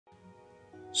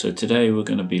So today we're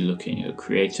going to be looking at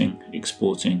creating,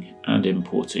 exporting and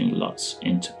importing LUTs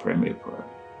into Premiere Pro.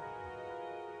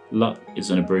 LUT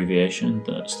is an abbreviation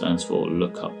that stands for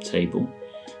Lookup Table.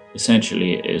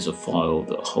 Essentially it is a file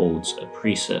that holds a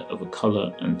preset of a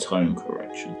colour and tone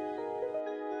correction.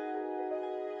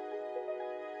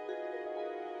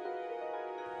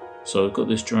 So I've got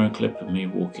this drone clip of me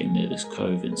walking near this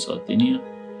cove in Sardinia,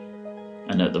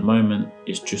 and at the moment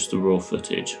it's just the raw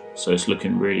footage, so it's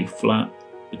looking really flat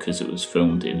because it was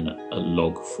filmed in a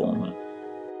log format.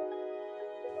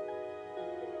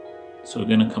 So we're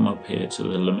going to come up here to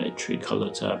the limited tree color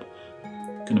tab.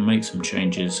 Going to make some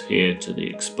changes here to the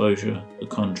exposure, the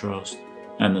contrast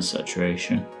and the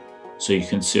saturation, so you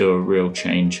can see a real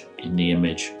change in the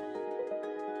image.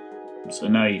 So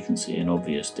now you can see an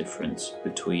obvious difference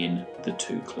between the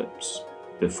two clips,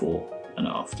 before and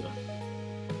after.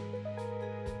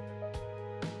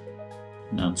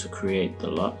 Now to create the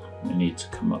LUT, we need to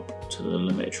come up to the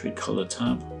limited tree color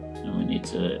tab, and we need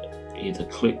to either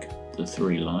click the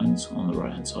three lines on the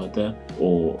right hand side there,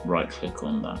 or right click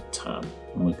on that tab,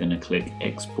 and we're going to click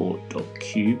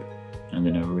export.cube. I'm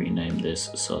going to rename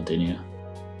this Sardinia.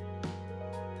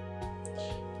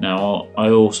 Now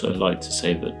I also like to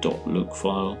save a .look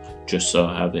file just so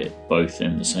I have it both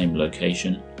in the same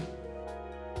location.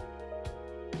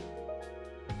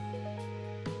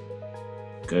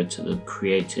 Go to the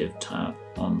Creative tab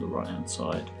on the right hand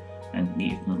side, and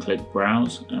you can click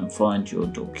Browse and find your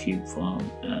 .cube file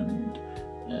and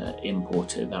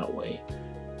import it that way.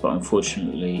 But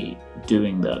unfortunately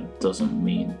doing that doesn't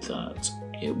mean that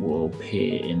it will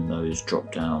appear in those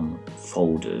drop down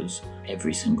folders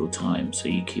every single time, so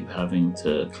you keep having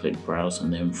to click Browse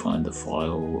and then find the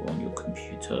file on your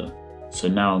computer. So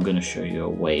now I'm going to show you a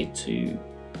way to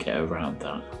get around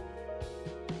that.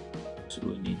 So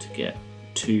we need to get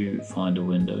to Finder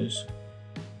windows.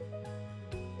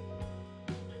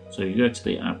 So you go to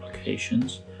the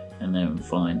applications and then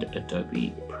find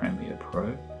Adobe Premiere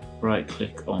Pro. Right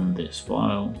click on this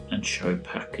file and show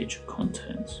package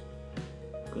contents.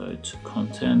 Go to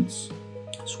contents,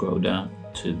 scroll down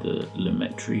to the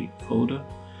Lumetri folder,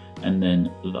 and then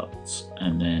LUTs,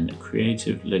 and then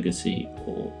Creative, Legacy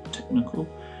or Technical,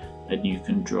 and you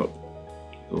can drop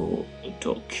your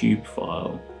 .cube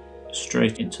file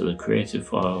straight into the Creative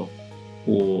file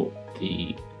or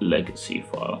the Legacy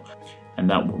file, and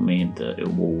that will mean that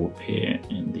it will appear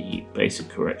in the Basic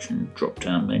Correction drop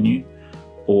down menu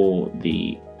or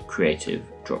the Creative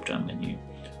drop down menu.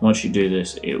 Once you do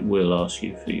this, it will ask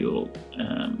you for your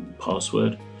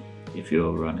password if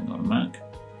you're running on a Mac.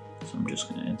 So I'm just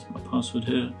going to enter my password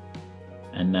here.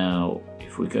 And now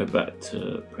if we go back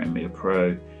to Premiere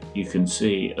Pro, you can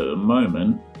see at the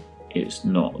moment it's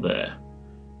not there.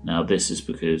 Now this is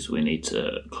because we need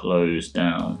to close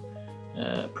down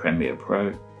Premiere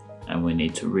Pro and we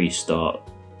need to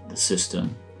restart the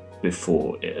system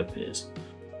before it appears.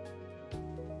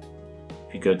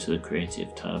 If you go to the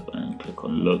Creative tab and click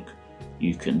on Look,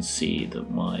 you can see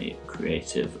that my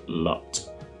Creative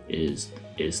LUT is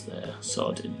there,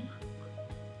 Sardinia.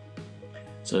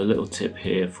 So a little tip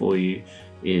here for you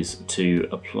is to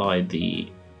apply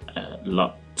the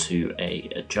LUT to a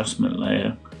adjustment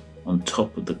layer on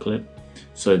top of the clip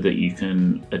so that you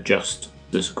can adjust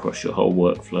this across your whole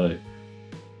workflow.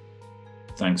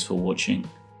 Thanks for watching.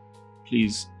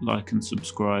 Please like and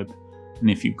subscribe, and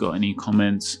if you've got any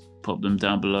comments, pop them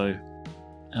down below.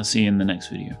 I'll see you in the next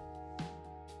video.